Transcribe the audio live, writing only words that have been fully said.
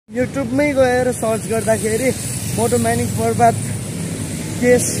युट्युबमै गएर सर्च गर्दाखेरि मोटो म्यानिङ बर्बाद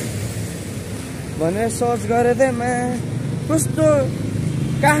केस भनेर सर्च गरेँ थिएँ कस्तो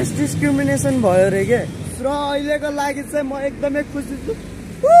कास्ट डिस्क्रिमिनेसन भयो रे के र अहिलेको लागि चाहिँ म एकदमै खुसी छु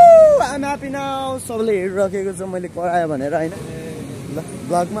आम ह्यापी नाउ सबैले हेरिराखेको छ मैले कराएँ भनेर होइन ल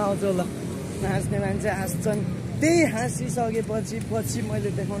ब्लगमा आउँछु ल हाँस्ने मान्छे हाँस्छन् त्यही हाँसिसकेपछि मैले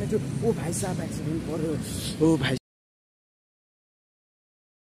देखाउने छु ओ भाइ साहब एक्सिडेन्ट पर्यो ओ भाइ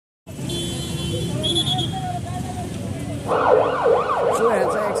सो यहाँ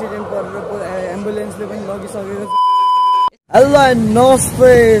चाहिँ एक्सिडेन्ट परेर एम्बुलेन्सले पनि लगिसकेको छ हेलो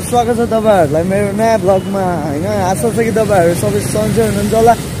नमस्ते स्वागत छ तपाईँहरूलाई मेरो नयाँ ब्लगमा होइन आशा छ कि तपाईँहरू सबै सन्चै हुनुहुन्छ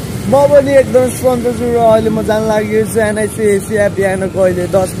होला म पनि एकदम सन्चै छु र अहिले म जान लागेको छु एनआइसी एसिया बिहानको अहिले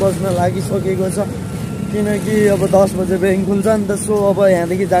 10 बज्न लागिसकेको छ किनकि अब 10 बजे ब्याङ्क खुल्छ नि त सो अब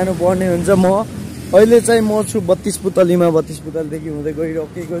यहाँदेखि जानुपर्ने हुन्छ म अहिले चाहिँ म छु 32 पुतलीमा 32 पुतलीदेखि हुँदै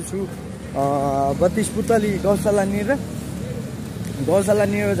गइरहेको छु 32 पुतली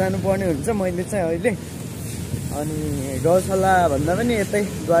गौशालानिर जानुपर्ने हुन्छ मैले चाहिँ अहिले अनि गौशाला भन्दा पनि यतै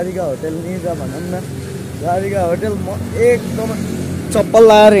द्वारिका होटेल निर भनौँ न द्वारिका होटेल म एकदम चप्पल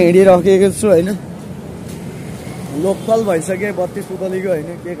लाएर हिँडिरहेको छु होइन लोकल भइसक्यो 32 पुतलीको होइन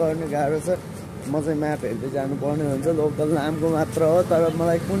के गर्नु गाह्रो छ म चाहिँ म्याप हेर्दै जानुपर्ने हुन्छ लोकल नामको मात्र हो तर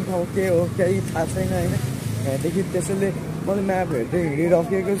मलाई कुन ठाउँ के हो केही थाहा छैन होइन यहाँदेखि त्यसैले मैले म्याप हेर्दै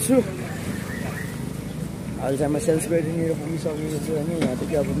हिँडिरहेको छु अहिले चाहिँ म सेल्स गइदिनेर पुगिसकेको छु होइन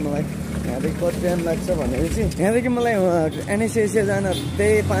यहाँदेखि अब मलाई यहाँदेखि कति टाइम लाग्छ भनेपछि यहाँदेखि मलाई एनएसएसिया जान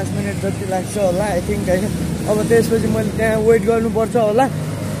त्यही 5 मिनट जति लाग्छ होला आई थिङ्क होइन अब त्यसपछि मैले त्यहाँ वेट गर्नुपर्छ होला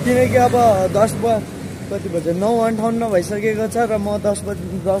किनकि अब 10 कति बजे 9:58 भइसकेको छ र म 10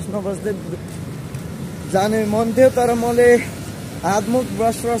 नबज्दै जाने मन थियो तर मैले हातमुख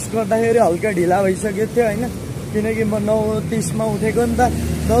ब्रस गर्दाखेरि हल्का ढिला भइसकेको थियो होइन किनकि म 9:30 मा उठेको नि त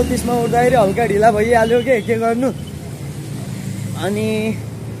 9:30 मा उठ्दाखेरि हल्का ढिला भइहाल्यो के गर्नु अनि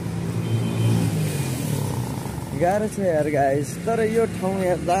गाह्रो छ यार गाइस तर यो ठाउँ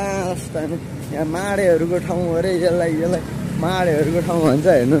यहाँ लास्ट होइन यहाँ माडेहरूको ठाउँ हो अरे यसलाई माडेहरूको ठाउँ भन्छ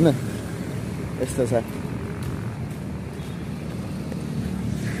हेर्नु न यस्तो छ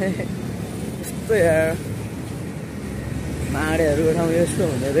यस्तो यार माडेहरूको ठाउँ यस्तो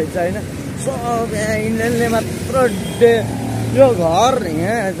हुने रहेछ होइन सब यहाँ इन्डियनले मात्र यो घर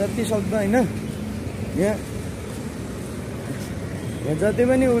यहाँ जति सक्दो होइन यहाँ जति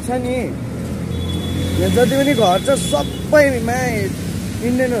पनि उ छ नि यहाँ जति पनि घर छ सबैमा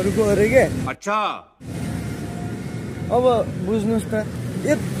इन्डियनहरूको अरे के अच्छा अब बुझ्नुहोस् त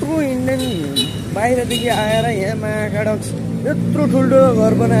यत्रो इन्डियन बाहिरदेखि आएर यहाँ महाकाडक यत्रो ठुल्ठुलो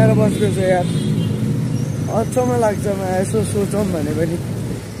घर बनाएर बसेको छ यार अचम्म लाग्छ म यसो सोचौँ भने पनि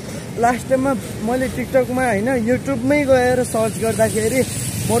लास्ट टाइममा मैले टिकटकमा होइन युट्युबमै गएर सर्च गर्दाखेरि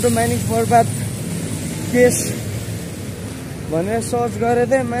मोटो म्यानिङ बर्बाद केस भनेर सर्च गरेँ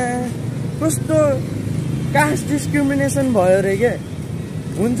थिएँ कस्तो कास्ट डिस्क्रिमिनेसन भयो रे के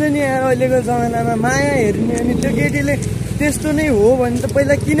हुन्छ नि यार अहिलेको जमानामा माया हेर्ने अनि त्यो केटीले त्यस्तो नै हो भने त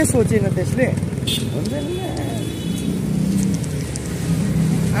पहिला किन सोचेन त्यसले हुन्छ नि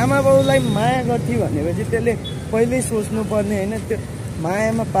आमा बाउलाई माया गर्थ्यो भनेपछि त्यसले पहिल्यै सोच्नुपर्ने होइन त्यो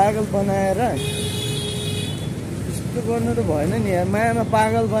मायामा पागल बनाएर त्यस्तो गर्नु त भएन नि यार मायामा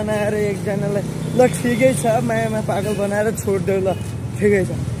पागल बनाएर एकजनालाई ल ठिकै छ मायामा पागल बनाएर छोडिदेऊ ल ठिकै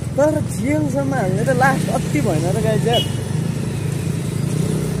छ तर जेलसम्म हाल्ने त लास्ट अति भएन र गाइज यार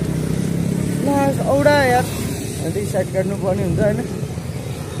लास्ट औडा यार त्यही साइड काट्नु पर्ने हुन्छ होइन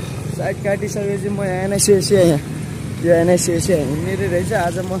साइड काटिसकेपछि म एनआइसिएसिया यहाँ यो एनआइसिएसिया हिँड्ने रहेछ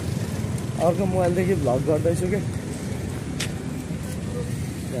आज म अर्को मोबाइलदेखि भ्लग गर्दैछु कि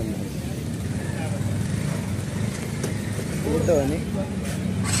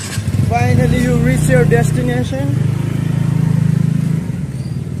finally you rich your destination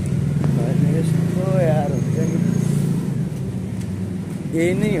यस्तो यार हुन्छ नि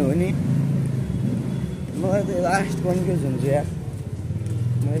यही नै हो नि मलाई त लास्ट कन्फ्युज हुन्छ यार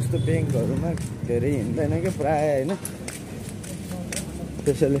म यस्तो ब्याङ्कहरूमा धेरै हिँड्दैन क्या प्रायः होइन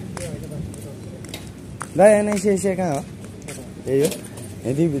त्यसैले भाइ एनआइसिएसिया कहाँ हो यही हो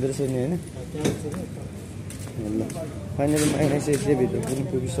यहीँभित्र छ नि होइन ल फाइनली म एनआइसिएसिया भित्र पनि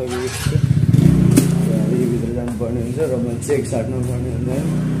पुगिसकेको छु यहीँभित्र जानुपर्ने हुन्छ र म चेक साट्नुपर्ने हुन्छ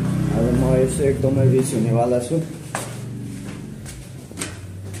अब म यसो एकदमै रिच हुनेवाला छु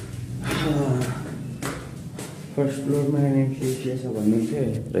फर्स्ट फ्लोरमा एनआइसिएसिया छ भन्नु थियो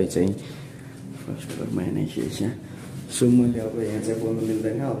रहेछ फर्स्ट फ्लोरमा एनआइसिएसिया सो मैले अब यहाँ चाहिँ बोल्नु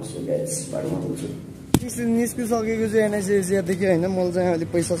मिल्दैन अब सो ग्यास बाटोमा बोल्छु निस्किसकेको चाहिँ एनआइसिएसियादेखि होइन मैले चाहिँ अहिले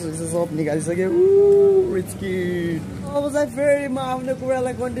पैसा सैसा सब निकालिसकेँ रिच किड अब चाहिँ फेरि म आफ्नो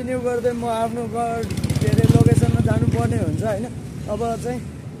कुरालाई कन्टिन्यू गर्दै म आफ्नो घर के अरे लोकेसनमा जानुपर्ने हुन्छ होइन अब चाहिँ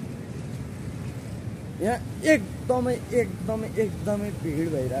यहाँ एकदमै भिड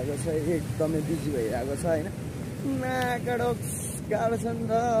भइरहेको छ एकदमै बिजी भइरहेको छ होइन गाह्रो छ नि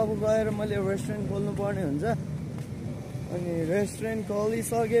त अब गएर मैले रेस्टुरेन्ट खोल्नु पर्ने हुन्छ अनि रेस्टुरेन्ट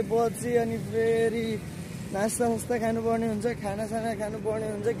खोलिसकेपछि अनि फेरि नास्ता खानुपर्ने हुन्छ खानासाना खानुपर्ने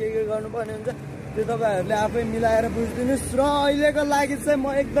हुन्छ के गर्नुपर्ने हुन्छ त्यो तपाईँहरूले आफै मिलाएर बुझिदिनुहोस् र अहिलेको लागि चाहिँ म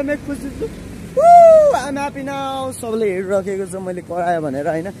एकदमै खुसी छु आइम ह्याप्पी नाउ सबले हेरिराखेको छ मैले कराएँ भनेर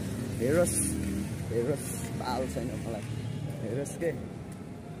होइन हेरोस् पाल छैन मलाई हेरोस् के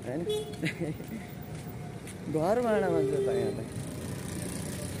होइन घर भाडा मान्छ त यहाँ त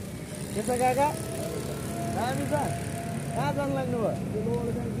के छ काका दामी छ कहाँ जानु लाग्नु भयो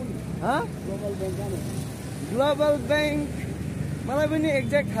ग्लोबल ब्याङ्क मलाई पनि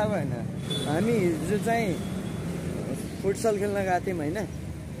एक्ज्याक्ट थाहा भएन हामी हिजो चाहिँ फुटसल खेल्न गएको थियौँ होइन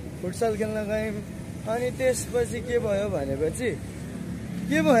फुटसल खेल्न गयौँ अनि त्यसपछि के भयो भनेपछि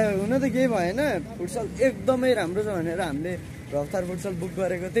के भयो हुन त केही भएन फुटसल एकदमै राम्रो छ भनेर हामीले रफ्तार फुटसल बुक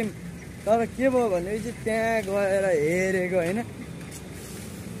गरेको थियौँ तर के भयो भनेपछि त्यहाँ गएर हेरेको होइन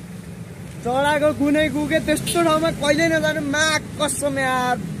चढाएको कुनै कुके त्यस्तो ठाउँमा कहिल्यै नजानु म्याक कसम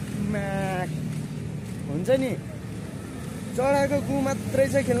यार म्याक हुन्छ नि चढाएको गु मात्रै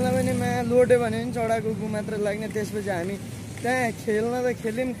छ खेल्न पनि लोड्यो भने पनि चढाएको गु मात्रै लाग्ने त्यसपछि हामी त्यहाँ खेल्न त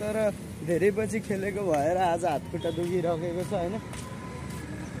खेल्यौँ तर धेरै पछि खेलेको भएर आज हातखुट्टा दुखिरहेको छ होइन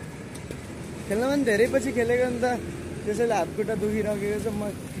खेल्न पनि धेरै पछि खेलेको नि त त्यसैले हातखुट्टा दुखिरहेको छ म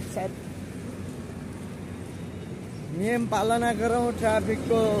साथ नियम पालना गरौँ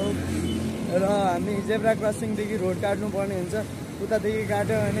ट्राफिकको र हामी जेब्रा क्रसिङदेखि रोड काट्नुपर्ने हुन्छ उतादेखि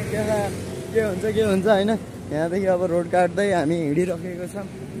काट्यो भने के हुन्छ होइन यहाँदेखि अब रोड काट्दै हामी हिँडिरहेको छौँ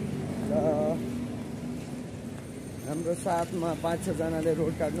र हाम्रो साथमा 5-6 जनाले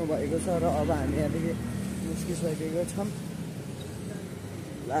रोड काट्नु भएको छ र अब हामी यहाँदेखि निस्किसकेको छौँ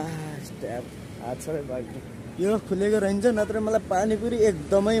लास्ट ट्याप हात सबै भएको यो खुलेको रहन्छ नत्र मलाई पानीपुरी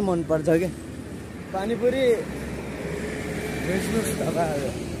एकदमै मनपर्छ क्या पानीपुरी बेच्नुहोस्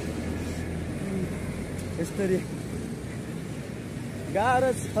तपाईँहरू यसरी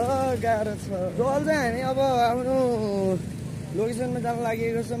गाह्रो छ जल चाहिँ हामी अब आफ्नो लोकेसनमा जान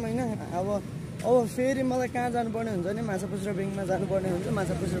लागेको छौँ होइन अब फेरि मलाई कहाँ जानुपर्ने हुन्छ भने माछापुच्छ्रा ब्याङ्कमा जानुपर्ने हुन्छ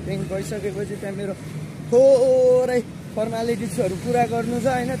माछापुच्छ्रा ब्याङ्क गइसकेपछि त्यहाँ मेरो थोरै फर्मालिटिजहरू पुरा गर्नु छ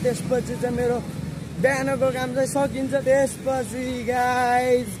होइन त्यसपछि चाहिँ मेरो बिहानको काम चाहिँ सकिन्छ त्यसपछि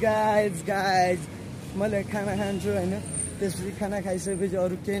गाइज मैले खाना खान्छु होइन त्यसपछि खाना खाइसकेपछि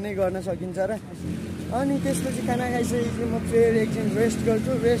अरू केही नै गर्न सकिन्छ र अनि त्यसपछि खाना खाइसकेपछि म फेरि एकछिन रेस्ट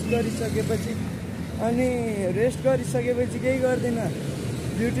गर्छु रेस्ट गरिसकेपछि केही गर्दिनँ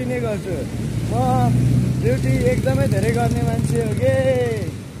ड्युटी नै गर्छु म ड्युटी एकदमै धेरै गर्ने मान्छे हो के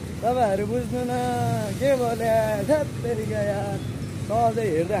तपाईँहरू बुझ्नु न के बोले धेरै गया सधैँ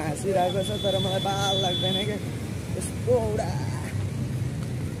हेर्दा हाँसिरहेको छ तर मलाई बाल लाग्दैन क्या यस्तो एउटा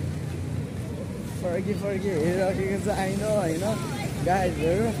फर्की हेरिराखेको छ आइन होइन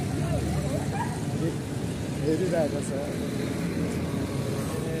गाइजहरू हेरिरहेको छ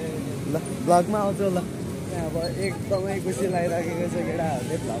ल भ्लगमा आउँछु ल अब एकदमै खुसी लागिराखेको छ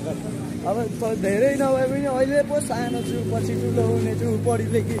केटाहरूले भ्लगर अब धेरै नभए पनि अहिले पो सानो छु पछि ठुलो हुनेछु पढी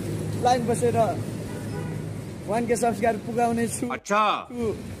लेखी लाइन बसेर 1K सब्सक्राइब पुगाउने छु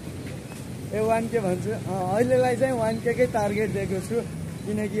ए 1K भन्छु अहिलेलाई चाहिँ 1K कै टार्गेट दिएको छु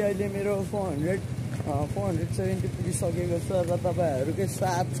किनकि अहिले मेरो 470 पुगिसकेको छ र तपाईँहरूकै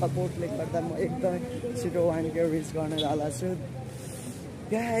साथ सपोर्टले गर्दा म एकदमै छिटो 1K रिच गर्न जाला छु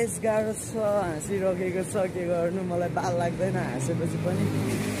गाइस गाह्रो छ हाँसिरहेको छ के गर्नु मलाई बाल लाग्दैन हाँसेपछि पनि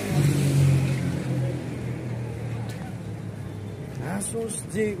हाँसोस्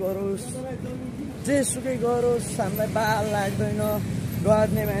जे गरोस् जेसुकै गरोस् हामीलाई बाल लाग्दैन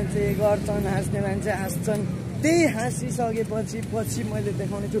गर्ने मान्छे गर्छन् हाँस्ने मान्छे हाँस्छन् त्यही हाँसिसकेपछि मैले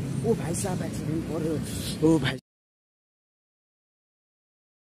देखाउने छु ओ भाइ साहब एक्सिडेन्ट पर्यो ओ भाइ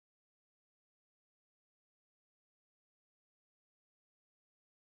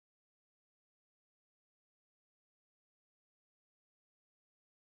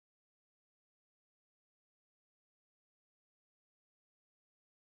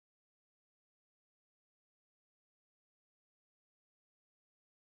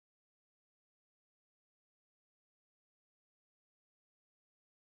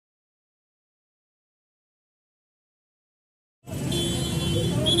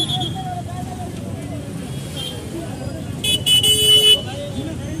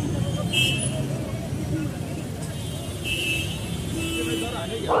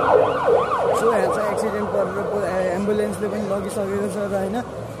लगिसकेको छ र होइन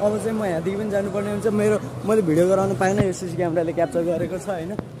अब चाहिँ म यहाँदेखि पनि जानुपर्ने हुन्छ मैले भिडियो गराउनु पाइनँ यो सिसी क्यामेराले क्याप्चर गरेको छ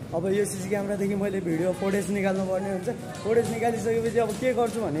होइन अब यो सिसी क्यामेरादेखि मैले भिडियो फुटेज निकाल्नु पर्ने हुन्छ फुटेज निकालिसकेपछि अब के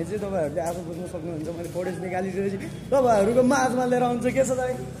गर्छु भने चाहिँ तपाईँहरूले आफू बुझ्नु सक्नुहुन्छ मैले फुटेज निकालिसकेपछि तपाईँहरूको माझमा लिएर आउँछु के छ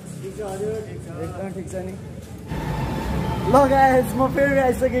दाइ ठिक छ हजुर एकदम ठिक छ नि ल गाइस म फेरि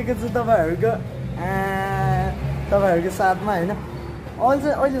आइसकेको छु तपाईँहरूको साथमा होइन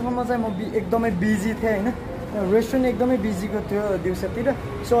अहिलेसम्म चाहिँ म एकदमै बिजी थिएँ होइन रेस्टुरेन्ट एकदमै बिजीको थियो दिउँसोतिर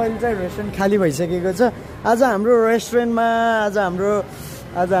सो अहिले चाहिँ रेस्टुरेन्ट खाली भइसकेको छ आज हाम्रो रेस्टुरेन्टमा आज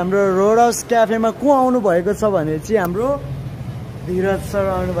हाम्रो रोड हाउस क्याफेमा को आउनु भएको छ भने चाहिँ हाम्रो धीरज सर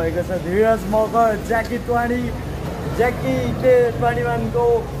आउनु भएको छ धीरज मगर ज्याकी 21को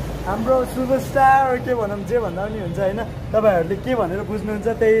हाम्रो सुपरस्टार के भनौँ जे भन्दा पनि हुन्छ होइन तपाईँहरूले के भनेर बुझ्नुहुन्छ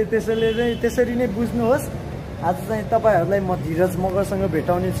त्यसरी नै बुझ्नुहोस् आज चाहिँ तपाईँहरूलाई म धीरज मगरसँग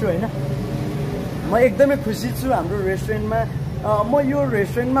भेटाउने छु होइन म एकदमै खुसी छु हाम्रो रेस्टुरेन्टमा म यो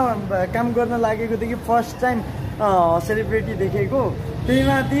रेस्टुरेन्टमा काम गर्न लागेकोदेखि फर्स्ट टाइम सेलिब्रिटी देखेको त्यही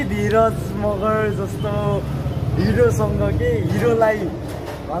माथि धीरज मगर जस्तो हिरोसँग हिरोलाई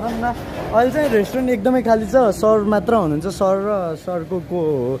भनौँ न अहिले चाहिँ रेस्टुरेन्ट एकदमै खाली छ सर मात्र हुनुहुन्छ सर र सरको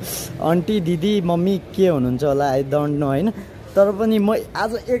आन्टी दिदी मम्मी के हुनुहुन्छ होला आई डोन्ट नो होइन तर पनि म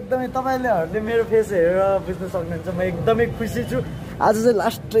आज एकदमै तपाईँहरूले मेरो फेस हेरेर बुझ्न सक्नुहुन्छ म एकदमै खुसी छु आज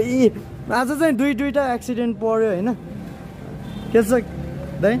चाहिँ दुईवटा एक्सिडेन्ट पर्यो होइन के छ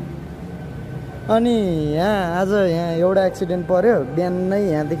दाइ अनि आज एउटा एक्सिडेन्ट पर्यो बिहानै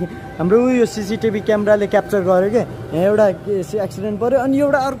यहाँदेखि हाम्रो यो सिसिटिभी क्यामेराले क्याप्चर गर्यो क्या यहाँ एउटा एक्सिडेन्ट पर्यो अनि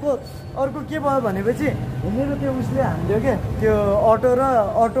एउटा अर्को के भयो भनेपछि मेरो त्यो उसले हान्दियो क्या त्यो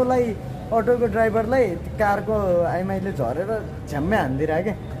अटोको ड्राइभरलाई कारको आइमाईले झरेर झ्याम्मै हानिदिरहेको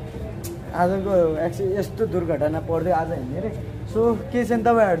क्या आजको यस्तो दुर्घटना पर्यो आज हिँडेर सो के चाहिँ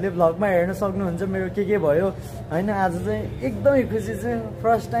तपाईँहरूले भ्लगमा हेर्न सक्नुहुन्छ मेरो के भयो होइन आज चाहिँ एकदमै खुसी छु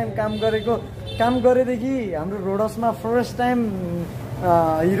फर्स्ट टाइम काम गरेदेखि हाम्रो रोड हाउसमा फर्स्ट टाइम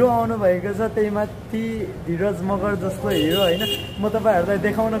हिरो आउनु भएको छ त्यही माथि धीरज मगर जस्तो हिरो होइन म तपाईँहरूलाई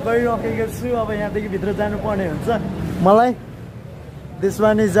देखाउन गइरहेको छु अब यहाँदेखि भित्र जानुपर्ने हुन्छ मलाई this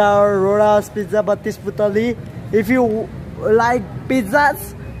one is our road house pizza 32 पुतली if you like pizzas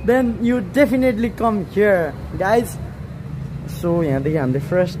then you definitely come here guys so यहाँदेखि हामीले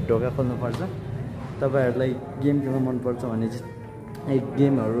फ्रेस ढोका खोल्नुपर्छ तपाईँहरूलाई गेम खेल्न मनपर्छ भने चाहिँ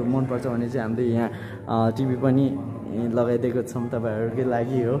गेमहरू मनपर्छ भने चाहिँ हामीले यहाँ टिभी पनि लगाइदिएको छौँ तपाईँहरूकै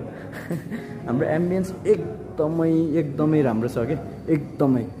लागि हो हाम्रो एम्बियन्स एकदमै राम्रो छ कि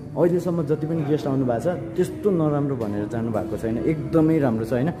एकदमै अहिलेसम्म जति पनि गेस्ट आउनु भएको छ त्यस्तो नराम्रो भनेर जानु भएको छैन एकदमै राम्रो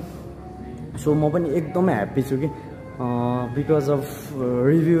छ होइन सो म पनि एकदमै ह्याप्पी छु कि बिकज अफ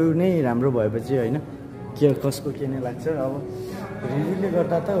रिभ्यू नै राम्रो भएपछि होइन कसको के नै लाग्छ अब रिभ्यूले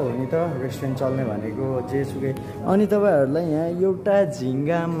गर्दा त हो नि त रेस्टुरेन्ट चल्ने भनेको जेसुकै अनि तपाईँहरूलाई यहाँ एउटा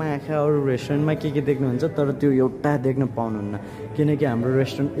झिङ्गा माछा अरू रेस्टुरेन्टमा के देख्नुहुन्छ तर त्यो एउटा देख्न पाउनुहुन्न किनकि हाम्रो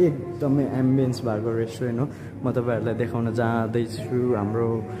रेस्टुरेन्ट एकदमै एम्बियन्स भएको रेस्टुरेन्ट हो म तपाईँहरूलाई देखाउन जाँदैछु हाम्रो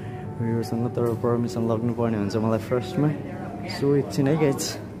उयोसँग तर पर्मिसन लाग्नुपर्ने हुन्छ मलाई फर्स्टमा सो एकछिन है गाइज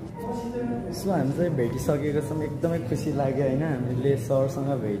सो हामी चाहिँ भेटिसकेको छौँ एकदमै खुसी लाग्यो होइन हामीले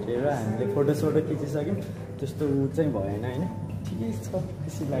सरसँग भेटेर हामीले फोटोसोटो खिचिसक्यौँ त्यस्तो ऊ चाहिँ भएन होइन ठिकै छ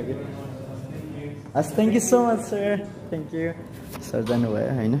खुसी लाग्यो हस् thank you so much sir thank you sir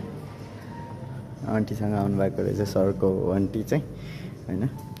जानुभयो होइन आन्टीसँग आउनुभएको रहेछ सरको आन्टी चाहिँ होइन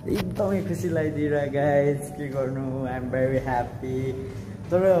एकदमै खुसी लगाइदिएर गाइज के गर्नु आइ एम भेरी ह्याप्पी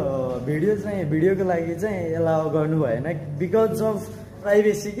तर भिडियोको लागि चाहिँ एलाउ गर्नु भएन बिकज अफ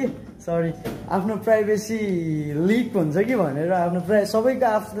प्राइभेसी कि सरी आफ्नो प्राइभेसी लिक हुन्छ कि भनेर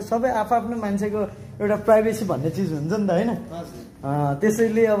सबै आफ्नो मान्छेको एउटा प्राइभेसी भन्ने चिज हुन्छ नि त होइन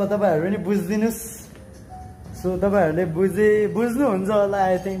त्यसैले अब तपाईँहरू पनि बुझिदिनुहोस् सो तपाईँहरूले बुझ्नुहुन्छ होला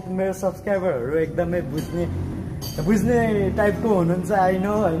आई थिङ्क मेरो सब्सक्राइबरहरू एकदमै बुझ्ने टाइपको हुनुहुन्छ आई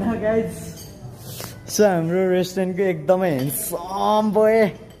नो होइन गाइज सो हाम्रो रेस्टुरेन्टको एकदमै ह्यान्डसम बोय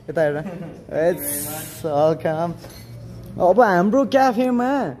यता हेर इट्स वेलकम अब हाम्रो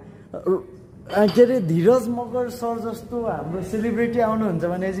क्याफेमा के अरे धीरज मगर सर जस्तो हाम्रो सेलिब्रिटी आउनुहुन्छ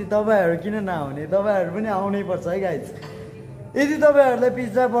भने चाहिँ तपाईँहरू किन नआउने तपाईँहरू पनि आउनै पर्छ है गाइज यदि तपाईँहरूलाई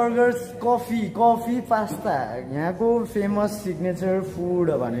पिज्जा बर्गर्स कफी पास्ता यहाँको फेमस सिग्नेचर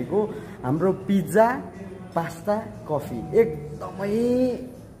फुड भनेको हाम्रो पिज्जा पास्ता कफी एकदमै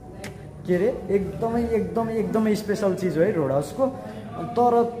के अरे एकदमै स्पेसल चिज हो है रोड हाउसको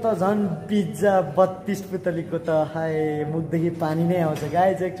तर त झन् पिज्जा 32 पुतलीको त हाय मुखदेखि पानी नै आउँछ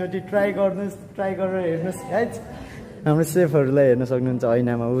गाइज एकचोटि ट्राई गरेर हेर्नुहोस् गाइज हाम्रो सेफहरूलाई हेर्न सक्नुहुन्छ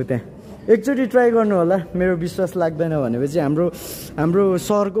ऐनामा ऊ त्यहाँ एकचोटि ट्राई गर्नु होला मेरो विश्वास लाग्दैन भनेपछि हाम्रो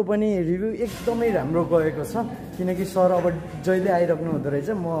सरको पनि रिभ्यू एकदमै राम्रो गएको छ किनकि सर अब जहिले आइराख्नु हुँदो रहेछ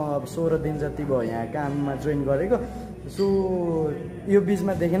म अब 16 दिन जति भयो यहाँ काममा जोइन गरेको सो यो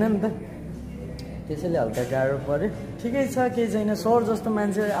बिचमा देखेन नि त त्यसैले हल्का गाह्रो पर्यो ठिकै छ केही छैन सर जस्तो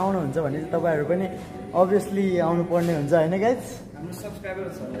मान्छे आउनुहुन्छ भने चाहिँ तपाईँहरू पनि अभियसली आउनु पर्ने हुन्छ होइन गाइज हाम्रो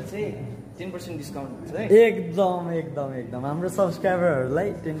सब्सक्राइबर्सहरूलाई चाहिँ 10% डिस्काउन्ट हुन्छ है एकदम हाम्रो सब्सक्राइबरहरूलाई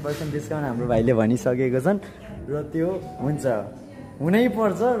 10% डिस्काउन्ट हाम्रो भाइले भनिसकेको छन् र त्यो हुन्छ हुनै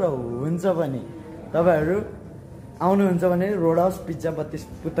पर्छ र हुन्छ पनि तपाईँहरू आउनुहुन्छ भने रोड हाउस पिज्जा 32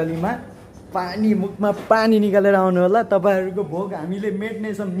 पुतलीमा पानी मुखमा पानी निकालेर आउनु होला तपाईँहरूको भोग हामीले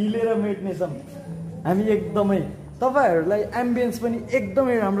मेट्नेछौँ मिलेर मेट्नेछौँ हामी एकदमै तपाईँहरूलाई एम्बियन्स पनि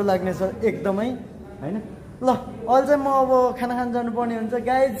एकदमै राम्रो लाग्नेछ एकदमै होइन ल अहिले चाहिँ म अब खाना खान जानुपर्ने हुन्छ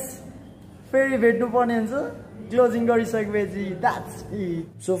गाइज फेरि भेट्नु पर्ने हुन्छ क्लोजिङ गरिसकेपछि that's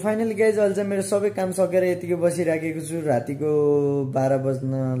it so finally guys अहिले चाहिँ मेरो सबै काम सकेर यतिकै बसिराखेको छु रातिको 12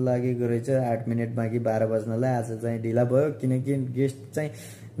 बज्न लागेको रहेछ 8 मिनट बाँकी 12 बज्नलाई आज चाहिँ ढिला भयो किनकि गेस्ट चाहिँ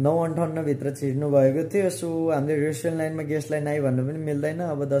 9:58 भित्र छिर्नु भएको थियो सो हामीले रेस्टुरेन्ट लाइनमा गेस्टलाई नाइ भन्नु पनि मिल्दैन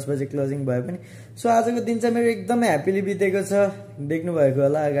अब 10 बजे क्लोजिङ भए पनि सो आजको दिन चाहिँ मेरो एकदमै ह्याप्पीली बितेको छ देख्नु भएको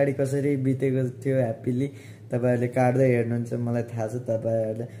होला अगाडि कसरी बितेको थियो ह्याप्पीली तपाईँहरूले काट्दै हेर्नुहुन्छ मलाई थाहा छ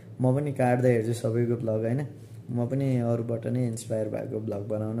तपाईँहरूले म पनि काट्दै हेर्छु सबैको भ्लग होइन म पनि अरूबाट नै इन्सपायर भएको भ्लग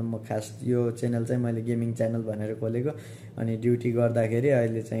बनाउन म खास यो च्यानल चाहिँ मैले गेमिङ च्यानल भनेर खोलेको अनि ड्युटी गर्दाखेरि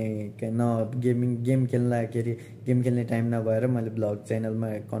अहिले चाहिँ गेम खेल्ने टाइम नभएर मैले भ्लग च्यानलमा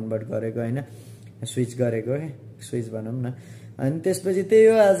कन्भर्ट गरेको होइन स्विच गरेको स्विच भनौँ न अनि त्यसपछि त्यही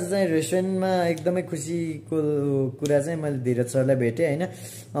हो आज चाहिँ रेस्टुरेन्टमा एकदमै खुसीको कुरा चाहिँ मैले धीरज सरलाई भेटेँ होइन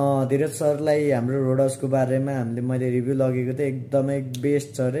धीरज सरलाई हाम्रो रोड हाउसको बारेमा मैले रिभ्यू लगेको थिएँ एकदमै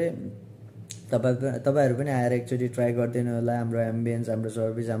बेस्ट छ अरे तपाईँहरू पनि आएर एकचोटि ट्राई गरिदिनु होला हाम्रो एम्बियन्स हाम्रो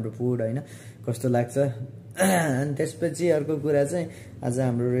सर्भिस हाम्रो फुड होइन कस्तो लाग्छ अनि त्यसपछि अर्को कुरा चाहिँ आज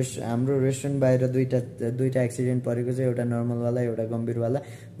हाम्रो रेस्टुरेन्ट बाहिर दुईटा एक्सिडेन्ट परेको छ एउटा नर्मलवाला एउटा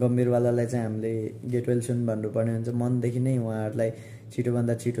गम्भीरवालालाई चाहिँ हामीले गेट वेल सुन भन्नुपर्ने हुन्छ मनदेखि नै उहाँहरूलाई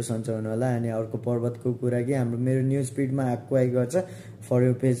छिटोभन्दा छिटो सन्चो हुनु होला अनि अर्को पर्वतको कुरा कि हाम्रो मेरो न्युज फिडमा आक्वाई गर्छ फर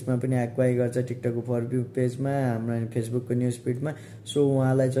यु पेजमा पनि आक्वाई गर्छ टिकटकको फर यु पेजमा हाम्रो फेसबुकको न्युज फिडमा सो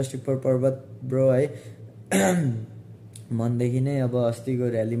उहाँलाई जस्टिक फर पर्वत ब्रो है मनदेखि नै अब अस्तिको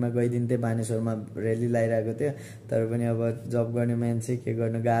र्यालीमा गइदिन्थे बानेश्वरमा र्याली लगाइरहेको थियो तर पनि अब जब गर्ने मान्छे के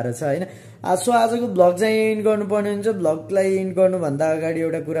गर्नु गाह्रो छ होइन सो आजको भ्लग चाहिँ इन्ड गर्नुपर्ने हुन्छ भ्लगलाई इन्ड गर्नुभन्दा अगाडि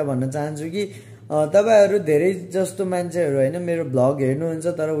एउटा कुरा भन्न चाहन्छु कि तपाईँहरू धेरै जस्तो मान्छेहरू होइन मेरो भ्लग हेर्नुहुन्छ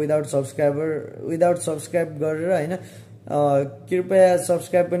तर विदाउट सब्सक्राइब गरेर होइन कृपया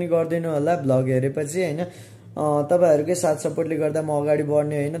सब्सक्राइब पनि गरिदिनु होला भ्लग हेरेपछि होइन तपाईँहरूकै साथ सपोर्टले गर्दा म अगाडि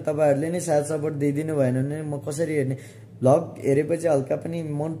बढ्ने होइन तपाईँहरूले नै साथ सपोर्ट दिइदिनु भएन भने म कसरी हेर्ने भ्लग हेरेपछि हल्का पनि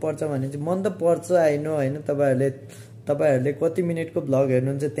मन पर्छ भने चाहिँ मन त पर्छ आइनो होइन तपाईँहरूले कति मिनटको भ्लग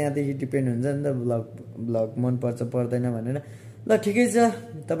हेर्नुहुन्छ त्यहाँदेखि डिपेन्ड हुन्छ नि त भ्लग मन पर्छ पर्दैन भनेर ल ठिकै छ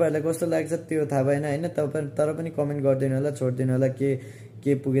तपाईँहरूलाई कस्तो लाग्छ त्यो थाहा भएन होइन तर पनि कमेन्ट गरिदिनु होला छोडिदिनु होला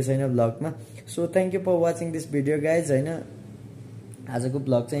के पुगेको छैन भ्लगमा so thank you for watching this video guys होइन आजको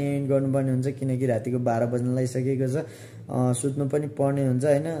भ्लग चाहिँ एन्ड गर्नुपर्ने हुन्छ किनकि रातिको 12 बज्न लागिसकेको छ सुत्नु पनि पर्ने हुन्छ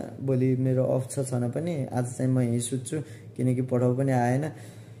होइन भोलि मेरो अफ छन पनि आज चाहिँ म यहीँ सुत्छु किनकि पठाउ पनि आएन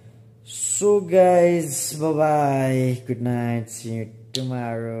so guys by good night C you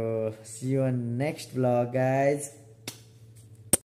tomorrow C you on next vlog guys